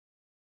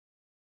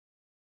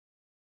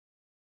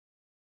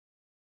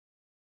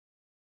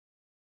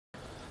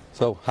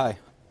So, hi.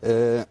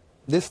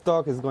 This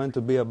talk is going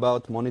to be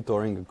about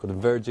monitoring a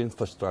converged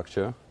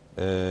infrastructure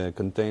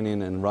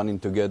containing and running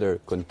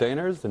together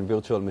containers and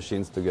virtual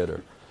machines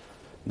together.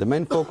 The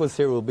main focus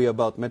here will be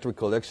about metric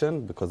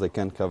collection, because I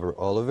can't cover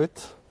all of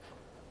it.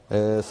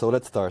 So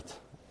let's start.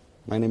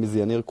 My name is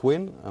Yanir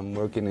Quinn. I'm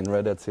working in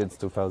Red Hat since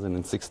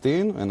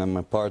 2016, and I'm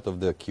a part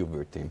of the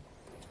Kubevirt team.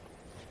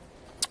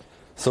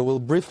 So we'll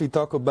briefly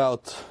talk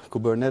about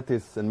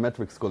Kubernetes and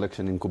metrics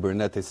collection in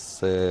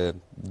Kubernetes,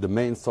 the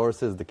main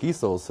sources, the key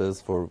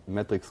sources for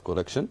metrics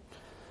collection.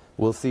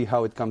 We'll see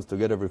how it comes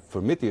together with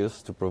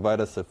Prometheus to provide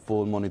us a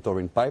full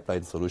monitoring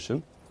pipeline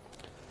solution.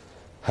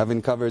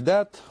 Having covered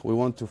that, we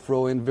want to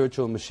throw in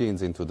virtual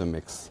machines into the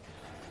mix.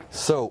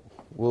 So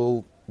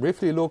we'll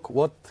briefly look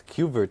what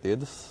Kubevirt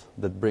is,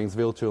 that brings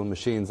virtual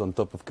machines on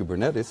top of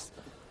Kubernetes.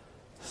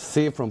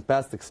 See from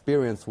past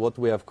experience what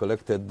we have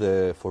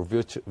collected for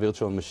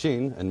virtual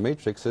machine and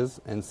matrices,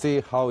 and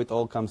see how it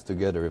all comes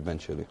together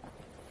eventually.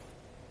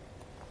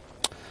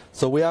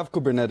 So we have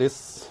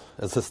Kubernetes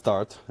as a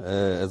start,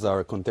 as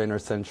our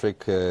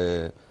container-centric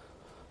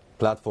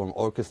platform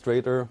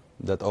orchestrator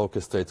that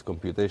orchestrates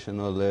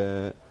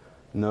computational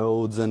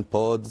nodes and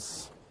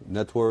pods,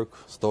 network,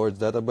 storage,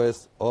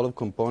 database, all of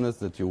components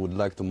that you would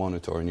like to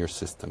monitor in your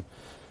system.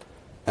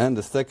 And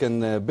the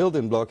second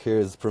building block here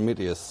is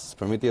Prometheus.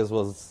 Prometheus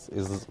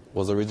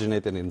was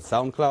originated in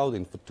SoundCloud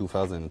in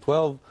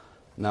 2012.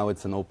 Now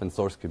it's an open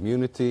source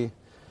community.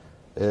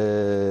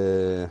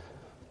 It's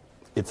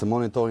a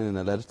monitoring and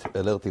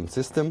alerting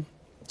system.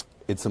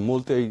 It's a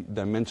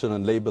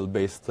multi-dimensional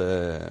label-based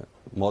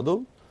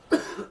model.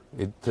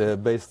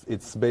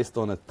 It's based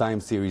on a time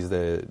series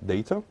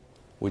data,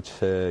 which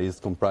is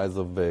comprised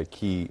of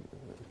key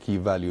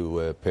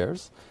value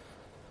pairs.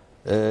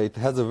 It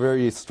has a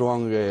very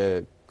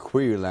strong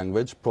query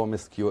language,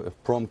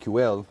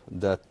 PromQL,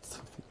 that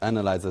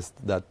analyzes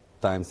that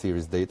time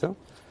series data.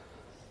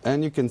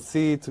 And you can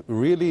see it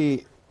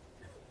really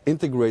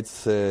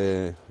integrates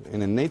in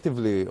a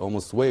natively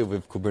almost way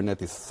with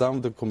Kubernetes. Some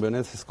of the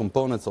Kubernetes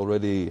components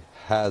already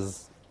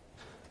has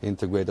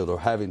integrated or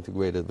have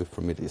integrated with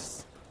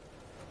Prometheus.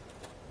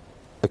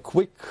 A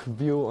quick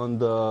view on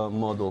the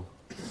model.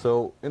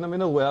 So in the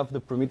middle we have the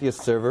Prometheus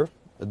server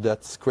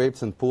that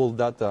scrapes and pulls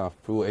data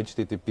through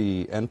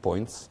HTTP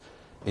endpoints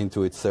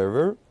into its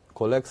server,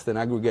 collects and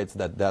aggregates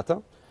that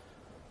data.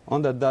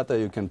 On that data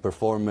you can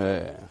perform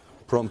a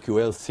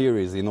PromQL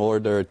series in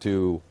order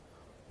to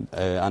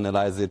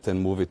analyze it and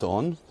move it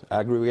on,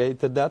 aggregate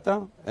the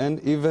data,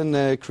 and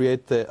even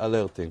create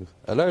alerting.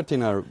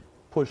 Alerting are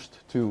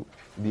pushed to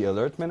the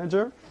alert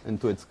manager and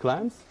to its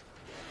clients.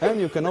 And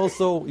you can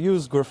also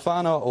use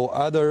Grafana or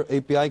other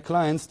API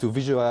clients to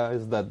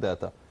visualize that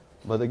data.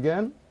 But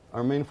again,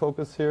 our main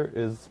focus here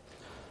is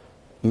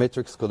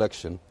matrix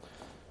collection.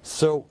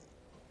 So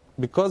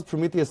because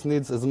Prometheus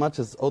needs as much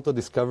as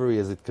auto-discovery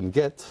as it can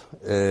get,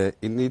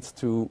 it needs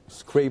to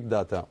scrape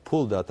data,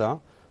 pull data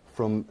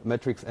from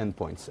metrics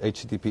endpoints,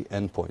 HTTP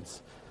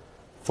endpoints.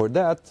 For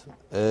that,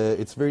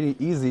 it's very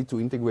easy to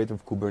integrate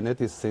with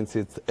Kubernetes, since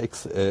it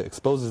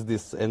exposes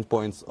these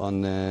endpoints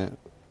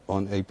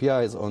on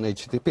APIs on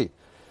HTTP.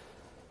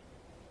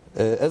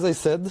 As I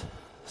said,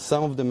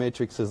 some of the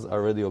matrices are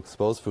already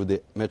exposed through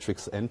the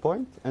metrics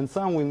endpoint, and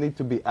some will need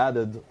to be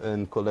added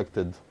and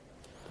collected.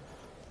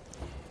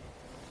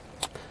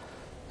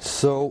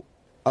 So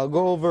I'll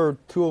go over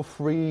 2 or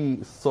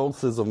 3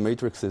 sources of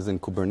matrices in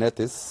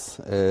Kubernetes,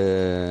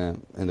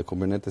 in the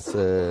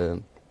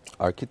Kubernetes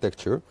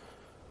architecture.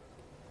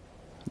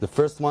 The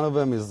first one of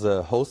them is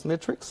host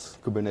matrix,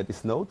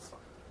 Kubernetes nodes.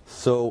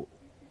 So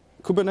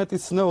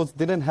Kubernetes nodes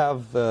didn't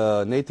have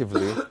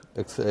natively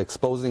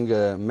exposing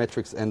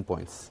metrics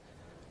endpoints.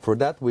 For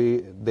that,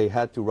 they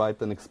had to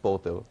write an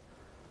exporter.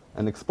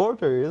 An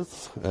exporter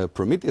is, a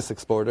Prometheus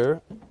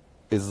exporter,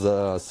 is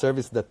a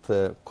service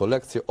that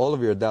collects all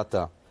of your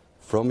data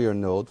from your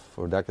node,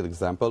 for that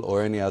example,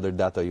 or any other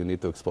data you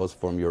need to expose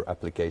from your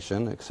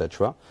application,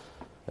 etc.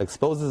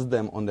 Exposes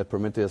them on the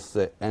Prometheus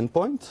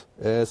endpoint,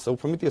 so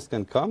Prometheus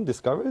can come,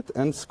 discover it,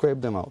 and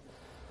scrape them out.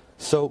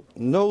 So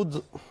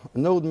node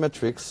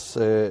metrics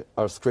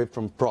are scraped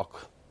from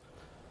proc.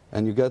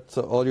 And you get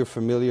all your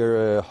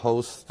familiar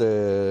host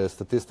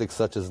statistics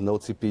such as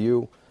node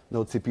CPU.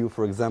 Node CPU,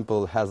 for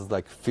example, has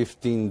like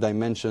 15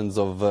 dimensions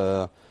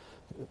of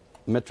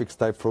metrics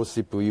type for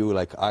CPU,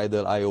 like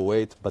idle, I/O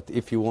wait. But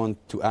if you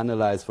want to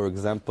analyze, for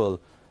example,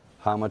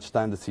 how much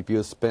time the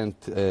CPU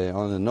spent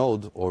on a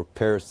node or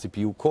per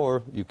CPU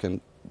core, you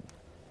can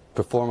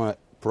perform a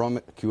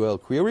PromQL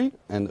query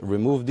and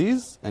remove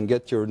these and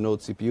get your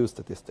node CPU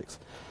statistics.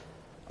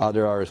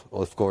 Other are,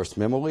 of course,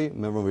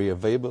 memory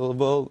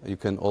available. You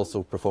can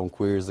also perform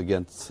queries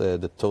against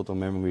the total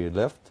memory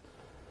left.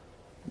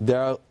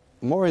 There are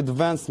more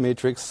advanced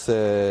metrics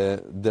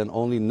than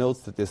only node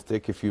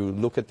statistic if you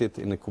look at it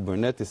in a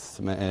Kubernetes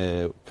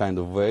kind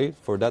of way.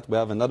 For that, we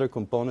have another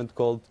component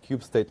called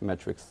kubestate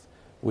metrics,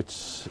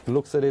 which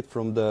looks at it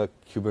from the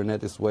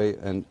Kubernetes way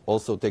and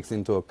also takes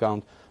into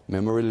account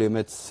memory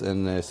limits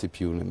and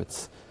CPU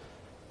limits.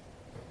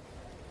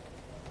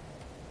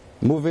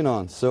 Moving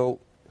on. So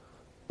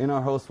in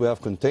our host, we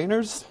have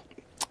containers.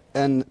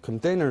 And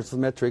containers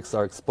metrics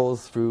are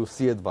exposed through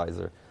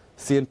cAdvisor.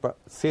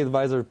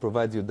 cAdvisor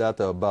provides you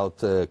data about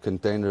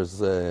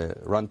containers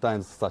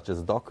runtimes such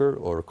as Docker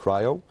or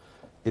CRI-O.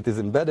 It is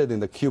embedded in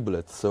the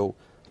kubelet. So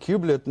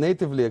kubelet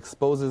natively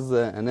exposes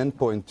an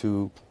endpoint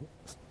to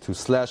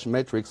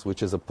 /metrics,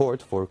 which is a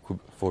port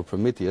for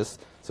Prometheus.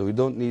 So we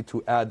don't need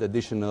to add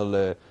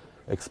additional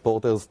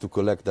exporters to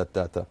collect that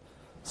data.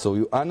 So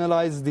you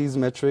analyze these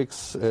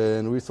metrics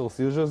and resource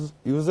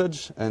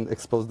usage and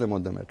expose them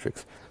on the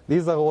metrics.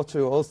 These are what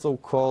you also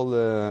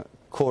call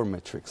core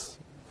metrics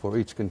for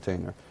each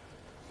container.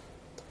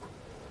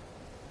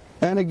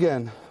 And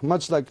again,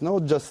 much like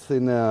Node, just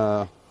in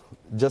a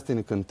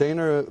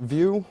container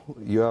view,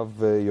 you have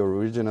your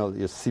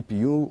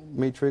CPU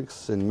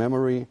matrix and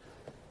memory.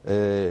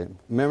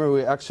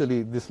 Memory,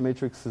 actually, this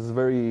matrix is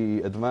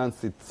very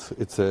advanced.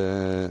 It's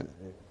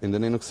in the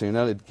Linux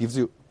kernel. It gives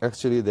you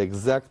actually the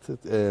exact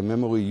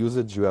memory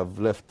usage you have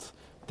left,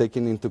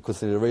 taking into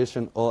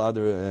consideration all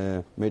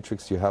other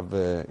matrix you have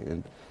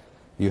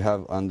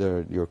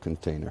under your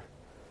container,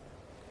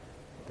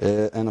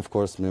 and of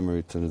course,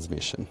 memory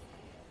transmission.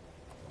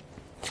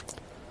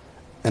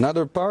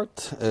 Another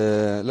part.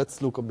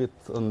 Let's look a bit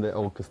on the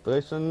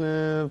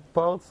orchestration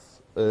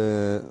parts.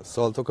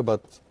 So I'll talk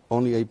about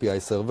only API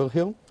server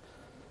here.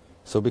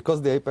 So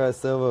because the API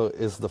server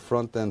is the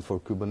front end for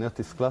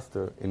Kubernetes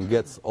cluster and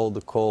gets all the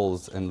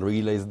calls and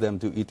relays them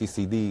to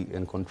etcd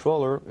and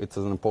controller, it's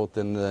an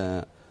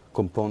important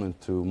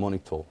component to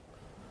monitor.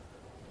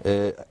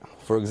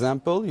 For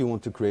example, you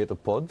want to create a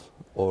pod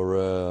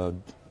or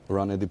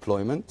run a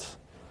deployment.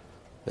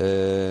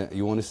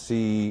 You want to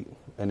see,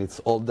 and it's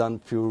all done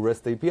through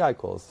REST API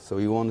calls. So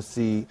you want to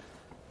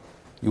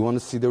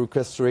see the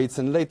request rates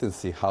and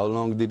latency. How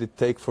long did it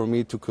take for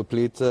me to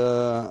complete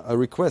a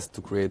request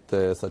to create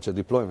such a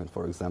deployment,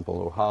 for example,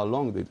 or how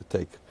long did it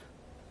take,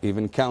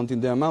 even counting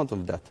the amount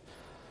of that.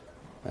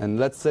 And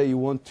let's say you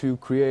want to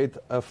create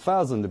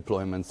 1,000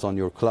 deployments on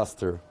your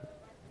cluster.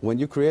 When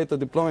you create a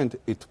deployment,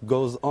 it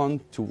goes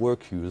on to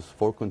work queues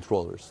for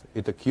controllers.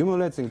 It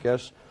accumulates in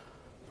cache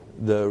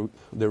the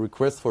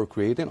request for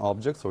creating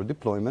objects or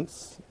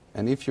deployments.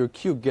 And if your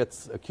queue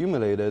gets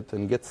accumulated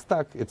and gets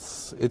stuck,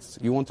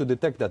 you want to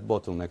detect that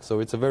bottleneck.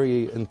 So it's a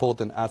very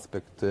important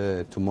aspect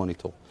to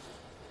monitor.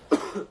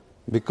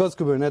 Because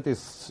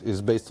Kubernetes is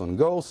based on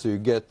Go, so you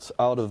get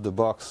out of the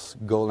box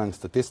Golang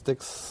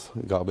statistics,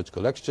 garbage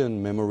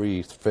collection,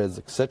 memory, threads,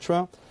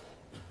 etc.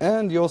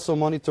 And you also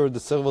monitor the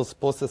server's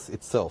process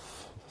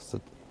itself.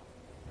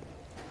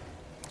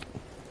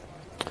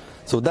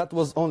 So that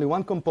was only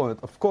one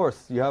component. Of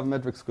course, you have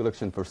metrics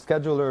collection for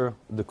scheduler,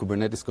 the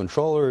Kubernetes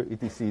controller,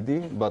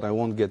 etcd, but I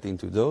won't get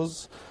into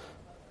those.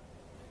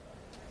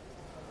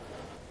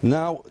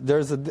 Now,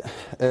 there's an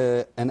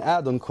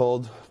add-on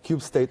called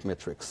kubestate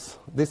metrics.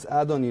 This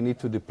add-on you need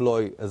to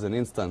deploy as an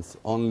instance,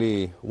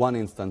 only one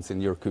instance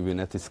in your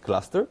Kubernetes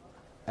cluster.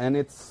 And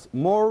it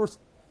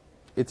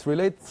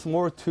relates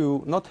more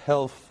to not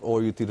health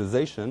or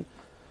utilization.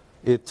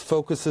 It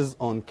focuses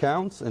on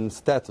counts and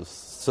status.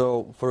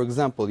 So, for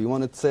example, you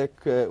want to check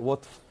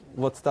what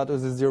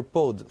status is your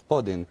pod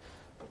in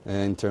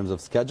terms of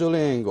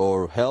scheduling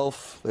or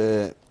health,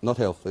 not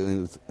health,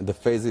 the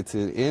phase it's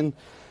in.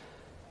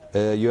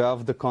 You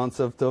have the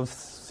concept of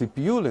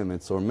CPU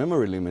limits or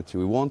memory limits.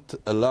 We won't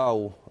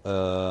allow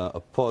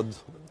a pod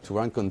to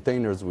run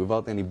containers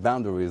without any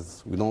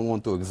boundaries. We don't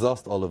want to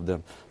exhaust all of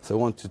them. So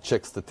we want to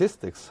check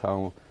statistics,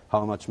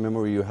 how much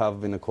memory you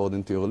have in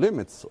according to your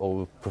limits,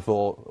 or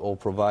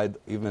provide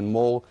even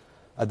more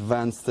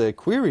advanced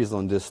queries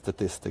on these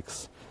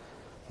statistics.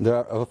 There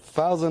are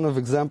 1,000 of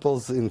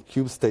examples in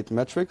kubestate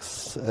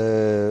metrics.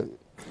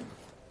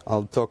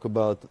 I'll talk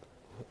about,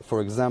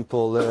 for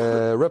example,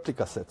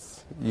 replica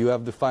sets. You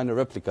have defined a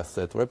replica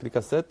set.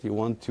 Replica set, you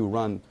want to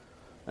run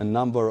a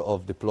number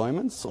of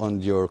deployments on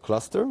your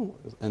cluster,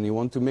 and you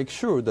want to make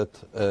sure that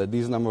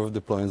these number of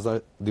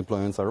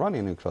deployments are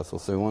running in cluster.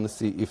 So you want to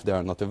see if they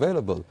are not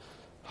available,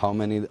 how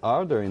many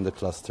are there in the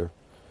cluster,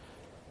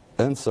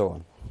 and so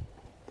on.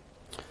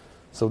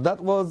 So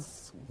that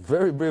was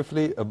very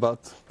briefly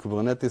about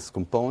Kubernetes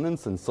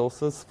components and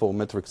sources for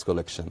metrics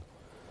collection.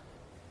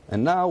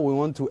 And now we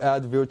want to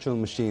add virtual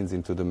machines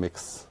into the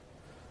mix.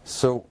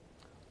 So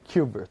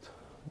Kubevirt.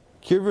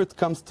 Kubevirt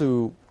comes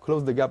to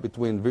close the gap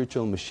between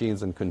virtual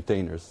machines and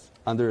containers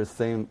under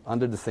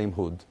the same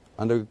hood,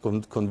 under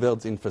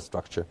converged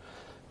infrastructure.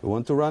 We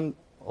want to run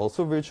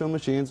also virtual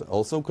machines,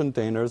 also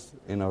containers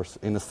in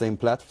the same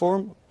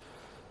platform.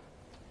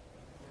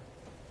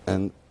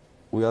 And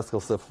we ask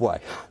ourselves why.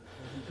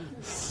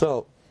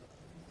 So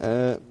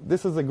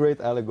this is a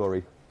great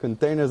allegory.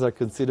 Containers are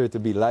considered to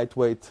be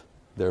lightweight.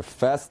 They're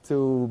fast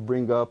to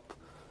bring up.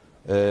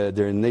 They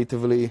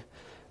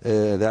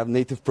have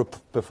native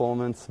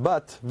performance.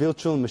 But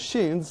virtual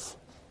machines,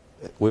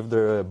 with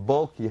their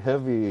bulky,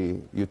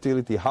 heavy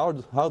utility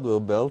hardware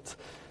belt,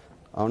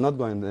 are not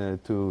going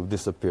to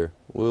disappear.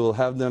 We will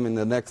have them in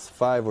the next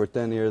 5 or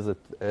 10 years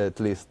at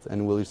least,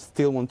 and we'll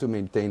still want to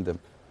maintain them.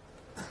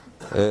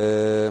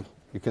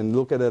 You can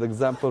look at that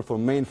example for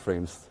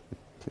mainframes.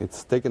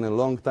 It's taken a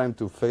long time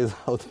to phase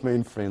out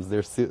mainframes.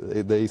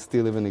 They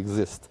still even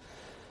exist.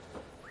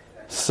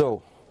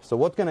 So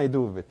what can I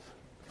do with it?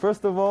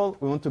 First of all,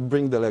 we want to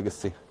bring the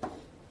legacy.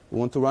 We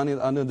want to run it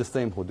under the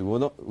same hood.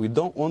 We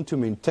don't want to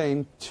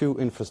maintain two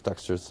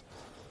infrastructures.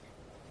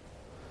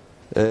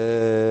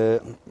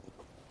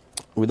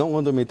 We don't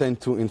want to maintain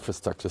two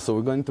infrastructures. So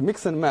we're going to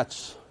mix and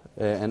match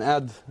and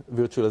add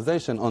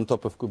virtualization on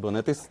top of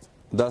Kubernetes,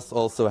 thus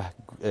also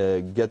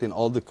getting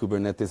all the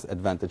Kubernetes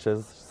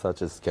advantages,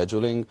 such as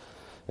scheduling,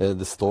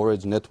 the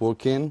storage,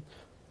 networking,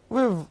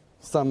 with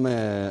some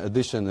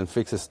addition and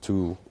fixes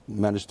to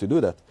manage to do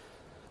that.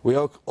 We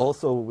are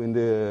also in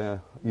the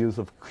use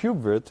of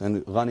Kubevirt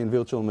and running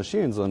virtual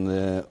machines on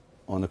a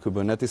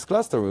Kubernetes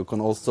cluster. We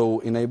can also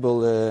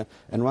enable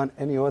and run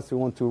any OS we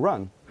want to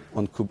run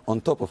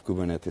on top of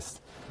Kubernetes.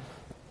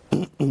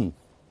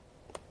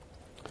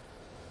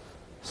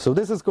 So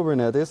this is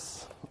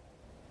Kubernetes,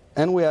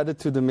 and we added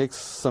to the mix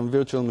some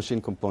virtual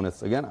machine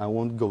components. Again, I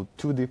won't go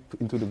too deep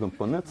into the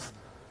components.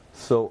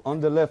 So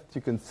on the left,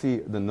 you can see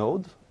the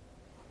node.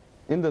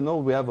 In the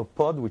node, we have a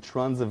pod which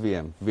runs a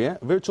VM.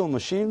 Virtual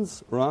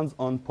machines runs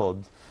on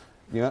pod.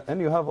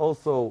 And you have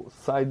also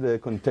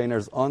side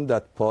containers on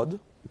that pod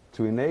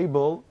to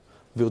enable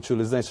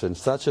virtualization,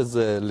 such as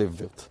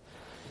LiveVirt.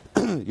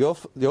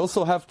 You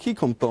also have key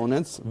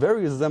components,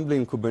 very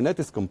resembling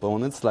Kubernetes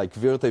components, like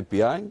Virt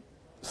API,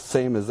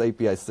 same as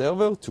API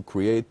server, to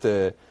create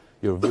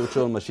your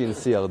virtual machine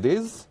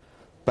CRDs,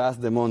 pass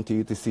them on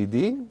to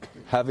etcd,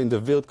 having the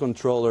Virt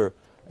controller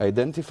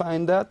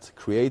identifying that,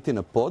 creating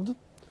a pod,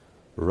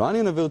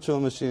 running a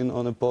virtual machine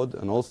on a pod,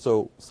 and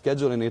also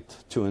scheduling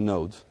it to a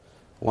node.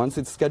 Once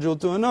it's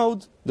scheduled to a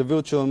node, the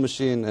virtual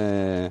machine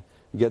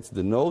gets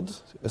the node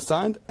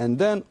assigned, and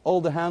then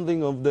all the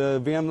handling of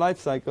the VM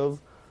lifecycles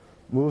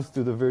moves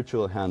to the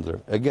virtual handler.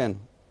 Again,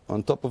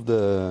 on top of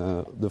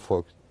the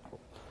fork.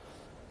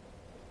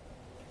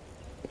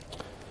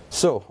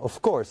 So,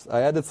 of course,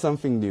 I added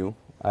something new.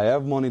 I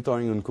have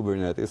monitoring on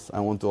Kubernetes. I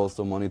want to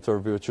also monitor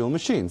virtual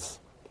machines.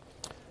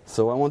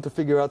 So I want to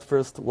figure out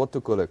first what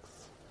to collect.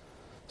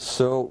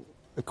 So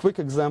a quick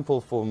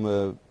example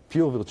from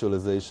pure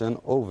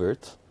virtualization,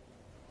 oVirt.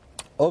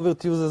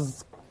 oVirt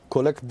uses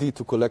collect-D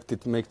to collect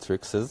its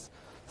matrices.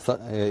 So,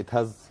 it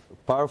has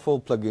powerful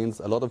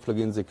plugins, a lot of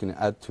plugins you can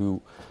add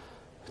to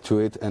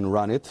it and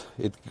run it.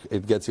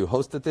 It gets you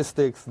host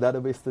statistics,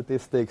 database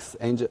statistics,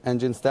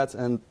 engine stats,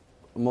 and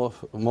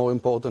more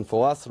important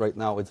for us right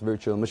now, it's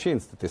virtual machine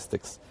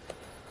statistics.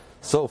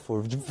 So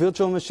for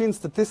virtual machine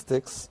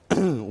statistics,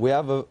 we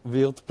have a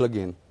Virt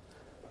plugin.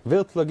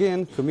 Virt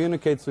plugin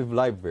communicates with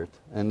LiveVirt,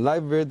 and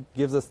LiveVirt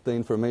gives us the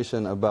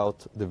information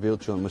about the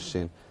virtual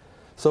machine.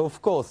 So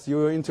of course, you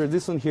are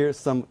introducing here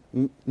some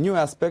new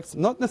aspects.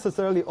 Not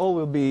necessarily all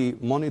will be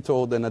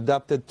monitored and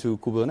adapted to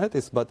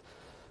Kubernetes, but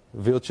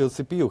virtual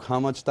CPU, how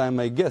much time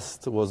my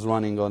guest was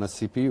running on a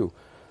CPU.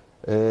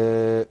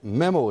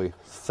 Memory,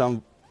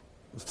 some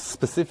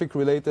specific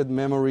related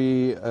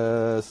memory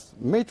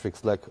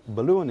matrix like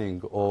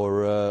ballooning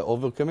or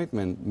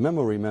overcommitment,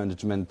 memory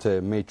management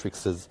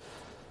matrices,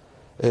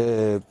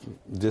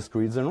 disk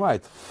reads and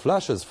write,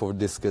 flashes for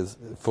disks,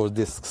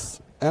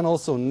 and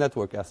also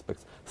network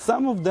aspects.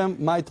 Some of them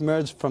might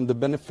merge from the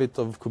benefit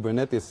of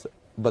Kubernetes,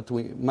 but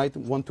we might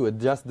want to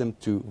adjust them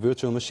to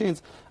virtual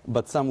machines,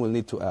 but some will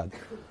need to add.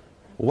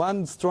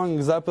 One strong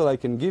example I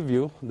can give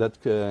you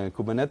that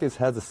Kubernetes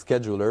has a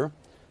scheduler,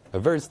 a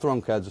very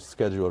strong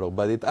scheduler,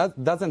 but it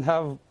doesn't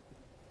have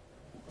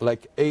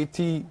like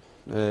 80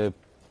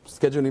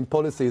 scheduling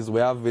policies we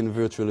have in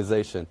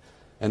virtualization.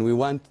 And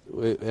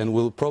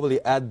we'll probably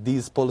add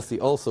these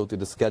policies also to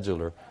the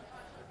scheduler.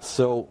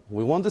 So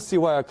we want to see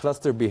why our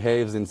cluster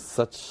behaves in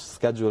such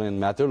scheduling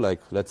matter, like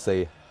let's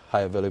say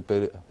high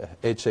availability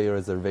HA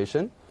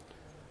reservation.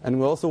 And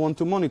we also want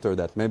to monitor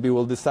that. Maybe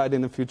we'll decide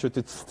in the future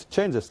to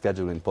change the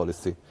scheduling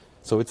policy.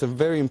 So it's a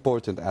very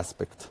important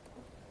aspect.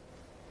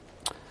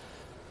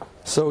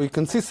 So you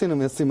can see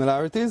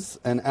similarities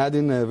and add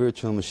in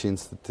virtual machine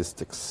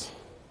statistics.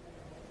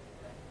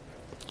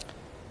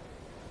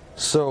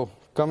 So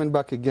coming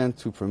back again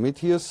to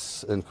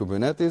Prometheus and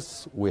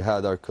Kubernetes, we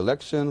had our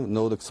collection,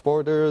 node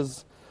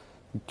exporters,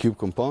 kube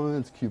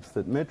components, kube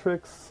stat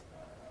metrics,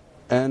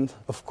 and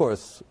of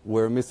course,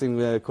 we're missing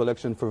the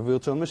collection for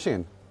virtual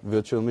machine.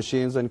 Virtual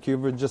machines and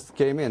Kubevirt just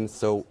came in,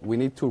 so we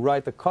need to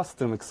write a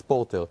custom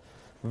exporter,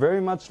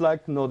 very much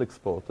like node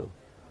exporter.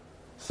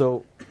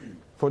 So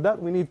for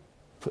that, we need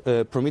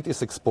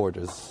Prometheus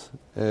exporters.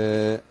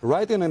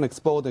 Writing an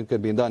exporter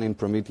can be done in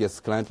Prometheus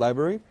client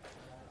library.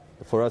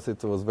 For us,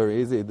 it was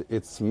very easy.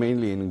 It's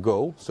mainly in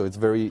Go, so it's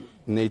very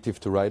native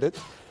to write it.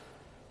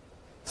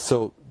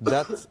 So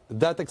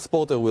that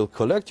exporter will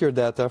collect your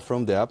data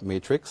from the app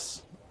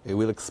matrix. It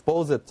will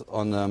expose it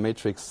on a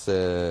matrix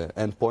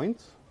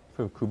endpoint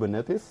for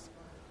Kubernetes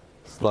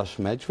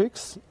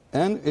 /matrix,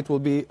 and it will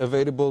be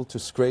available to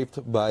scrape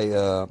by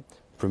a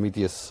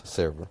Prometheus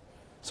server.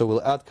 So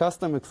we'll add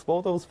custom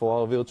exporters for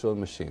our virtual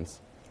machines.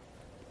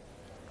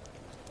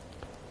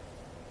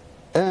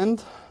 And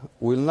And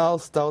we'll now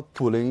start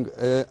pulling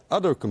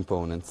other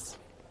components.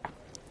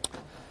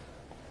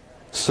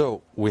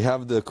 So we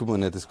have the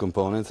Kubernetes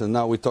components, and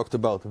now we talked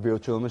about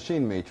virtual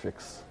machine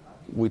matrix.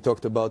 We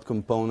talked about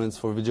components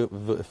for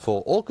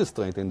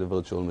orchestrating the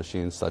virtual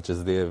machines, such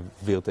as the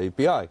Virt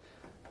API,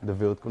 the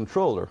Virt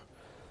controller.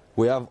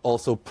 We have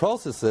also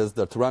processes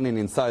that running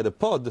inside a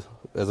pod,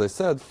 as I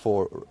said,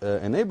 for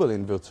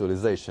enabling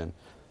virtualization,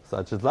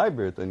 such as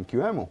oVirt and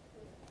QEMU.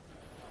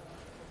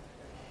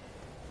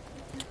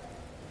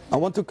 I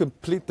want to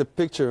complete the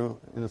picture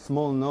in a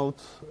small note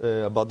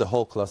about the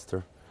whole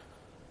cluster.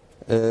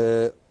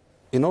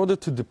 In order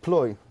to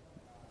deploy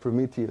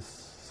Prometheus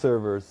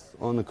servers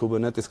on a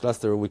Kubernetes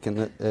cluster, we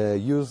can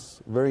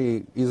use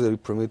very easily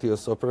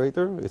Prometheus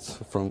operator. It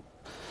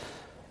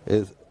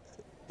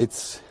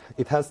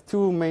has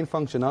two main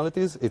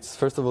functionalities. It's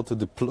first of all to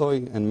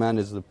deploy and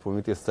manage the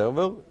Prometheus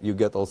server. You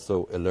get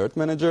also alert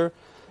manager.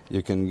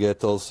 You can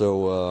get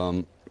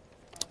also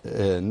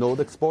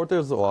node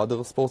exporters or other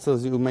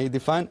exporters you may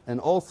define, and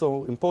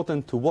also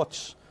important to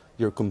watch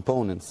your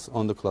components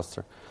on the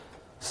cluster.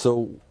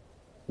 So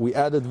we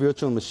added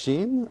virtual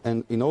machine,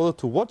 and in order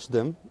to watch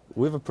them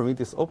with a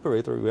Prometheus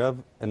operator, we have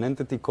an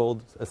entity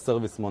called a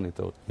service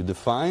monitor. You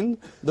define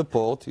the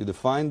port, you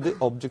define the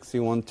objects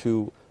you want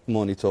to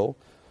monitor,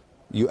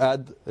 you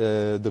add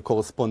the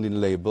corresponding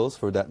labels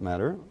for that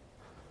matter,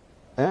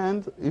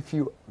 and if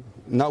you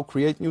now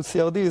create new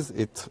CRDs,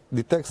 it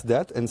detects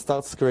that and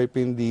starts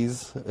scraping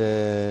these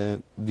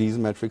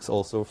metrics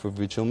also for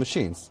virtual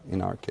machines,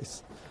 in our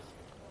case.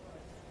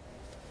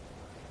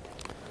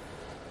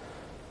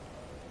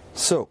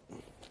 So,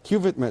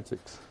 Kubevirt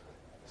metrics.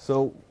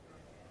 So,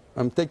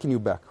 I'm taking you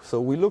back.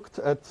 So we looked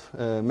at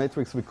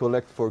metrics we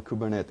collect for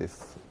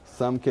Kubernetes.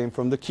 Some came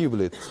from the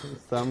kubelet,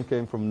 some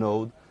came from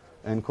node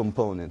and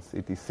components,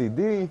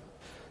 etcd,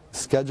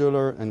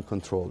 scheduler, and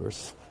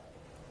controllers.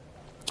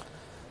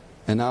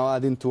 And now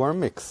add into our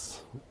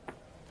mix.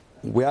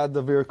 We add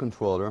the Virt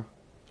controller,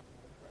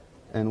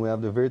 and we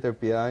have the Virt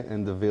API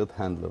and the Virt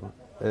handler.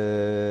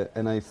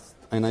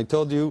 And I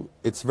told you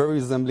it's very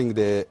resembling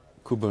the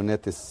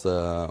Kubernetes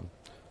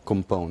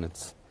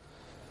components.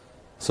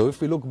 So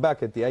if we look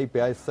back at the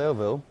API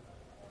server,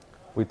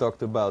 we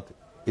talked about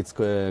it's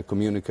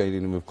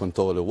communicating with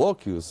controller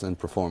work use and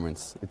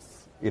performance.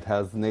 It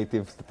has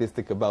native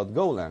statistic about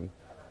Golang,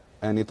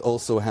 and it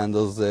also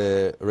handles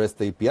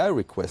REST API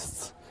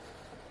requests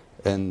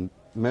and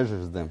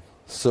measures them.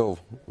 So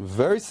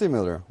very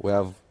similar. We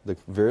have the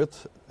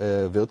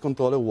Virt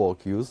controller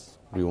work use.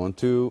 We want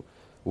to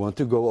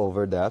go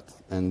over that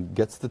and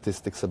get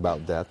statistics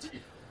about that.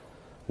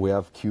 We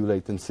have queue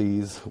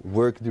latencies,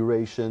 work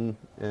duration,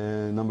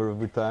 number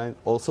of return,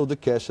 also the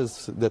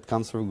caches that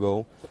comes from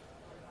Go,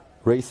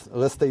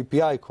 REST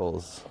API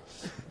calls.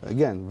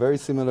 Again, very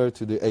similar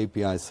to the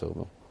API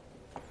server.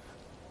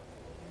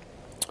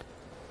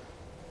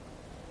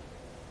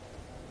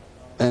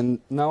 And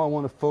now I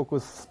want to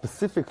focus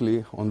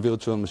specifically on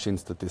virtual machine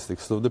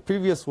statistics. So the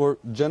previous were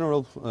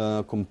general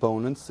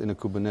components in a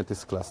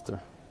Kubernetes cluster.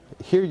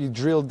 Here you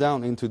drill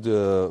down into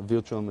the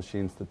virtual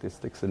machine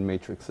statistics and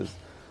matrices.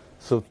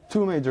 So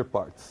two major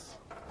parts.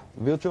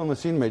 Virtual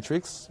machine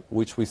matrix,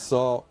 which we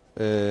saw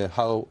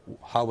how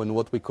and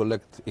what we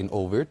collect in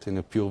oVirt, in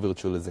a pure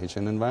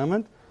virtualization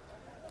environment,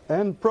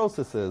 and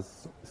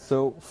processes.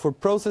 So for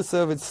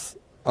processes,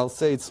 I'll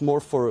say it's more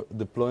for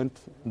deployment,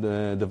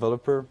 the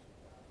developer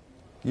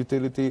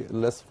utility,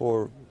 less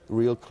for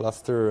real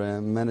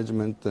cluster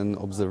management and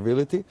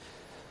observability.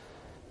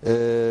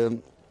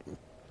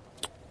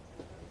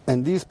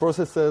 And these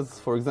processes,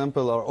 for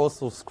example, are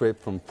also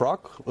scraped from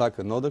proc, like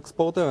a node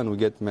exporter, and we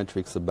get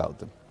metrics about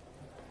them.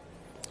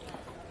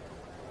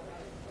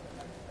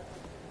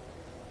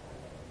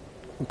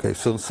 Okay,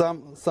 so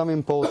some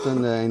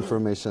important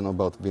information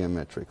about VM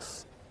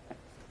metrics.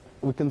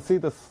 We can see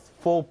the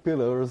 4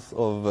 pillars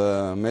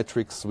of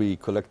metrics we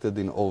collected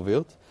in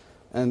oVirt,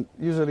 and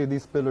usually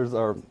these pillars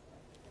are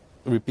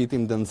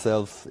repeating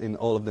themselves in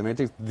all of the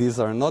metrics. These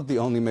are not the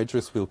only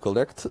metrics we'll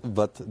collect,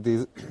 but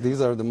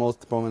these are the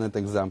most prominent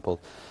example.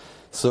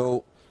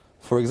 So,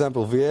 for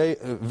example,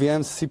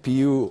 VM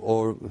CPU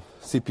or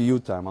CPU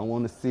time. I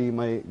want to see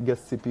my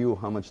guest CPU,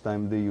 how much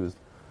time they used.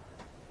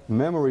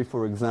 Memory,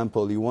 for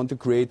example, you want to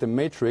create a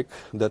metric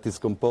that is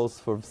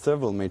composed for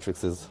several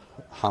matrices.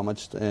 How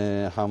much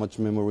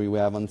memory we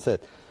have on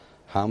set.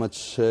 How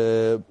much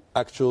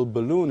actual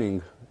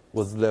ballooning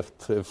was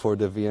left for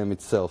the VM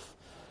itself.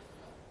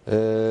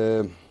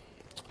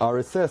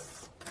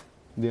 RSS,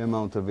 the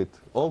amount of it,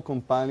 all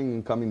compiling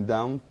and coming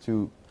down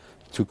to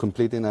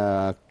completing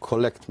a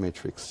collect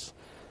matrix.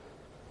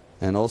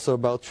 And also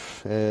about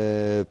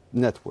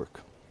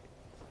network.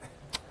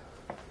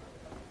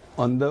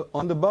 On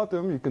the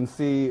bottom, you can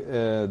see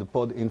the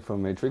pod info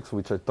matrix,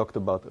 which I talked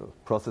about,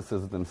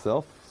 processes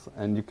themselves.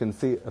 And you can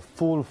see a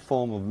full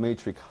form of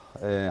matrix,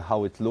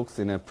 how it looks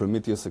in a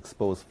Prometheus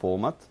exposed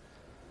format.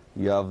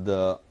 You have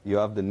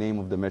the name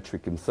of the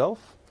metric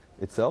itself,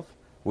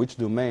 which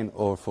domain,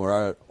 or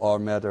for our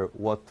matter,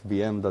 what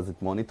VM does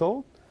it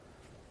monitor.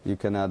 You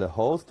can add a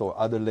host or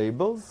other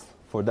labels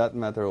for that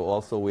matter,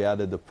 also we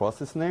added the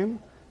process name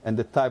and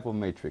the type of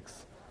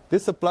matrix.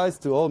 This applies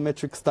to all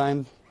metrics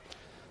time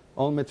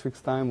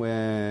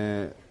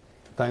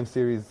time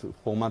series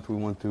format we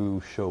want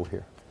to show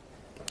here.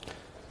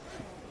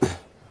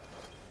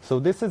 So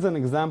this is an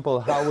example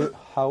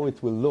how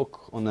it will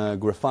look on a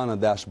Grafana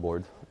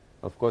dashboard.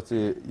 Of course,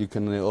 you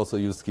can also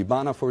use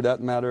Kibana for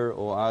that matter,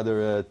 or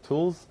other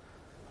tools.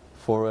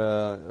 For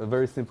a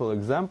very simple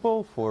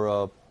example, for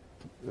a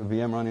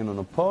VM running on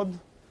a pod,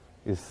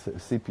 is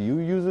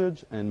CPU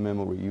usage and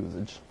memory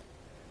usage.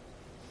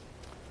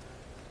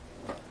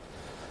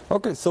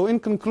 Okay, so in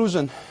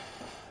conclusion,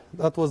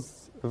 that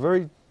was a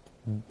very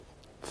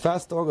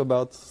fast talk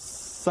about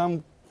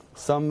some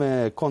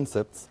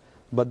concepts,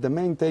 but the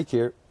main take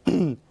here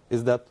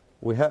is that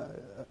we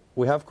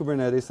have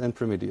Kubernetes and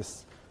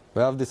Prometheus.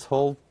 We have this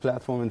whole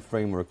platform and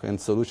framework and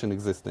solution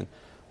existing.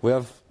 We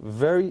have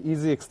very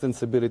easy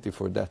extensibility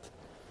for that.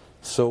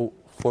 So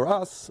for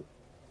us,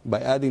 by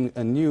adding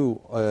a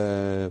new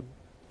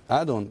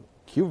add-on,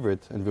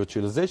 Kubevirt and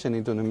virtualization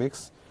into the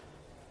mix,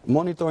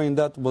 monitoring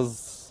that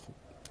was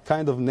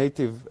kind of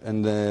native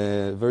and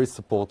very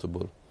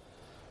supportable.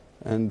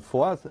 And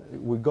for us,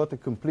 we got a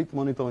complete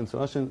monitoring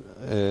solution,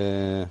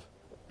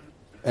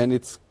 and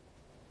it's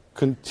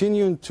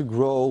continuing to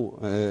grow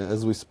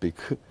as we speak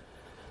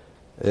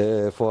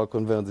for our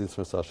converged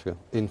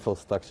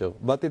infrastructure.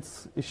 But it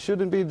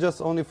shouldn't be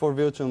just only for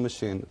virtual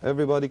machine.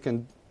 Everybody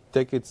can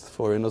take it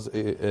for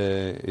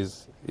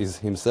is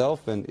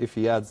himself, and if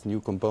he adds new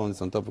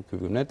components on top of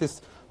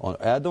Kubernetes, or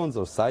add-ons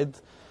or side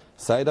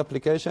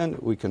application,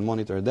 we can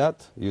monitor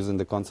that using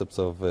the concepts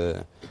of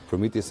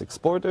Prometheus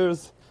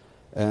exporters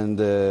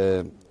and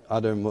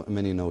other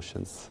many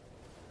notions.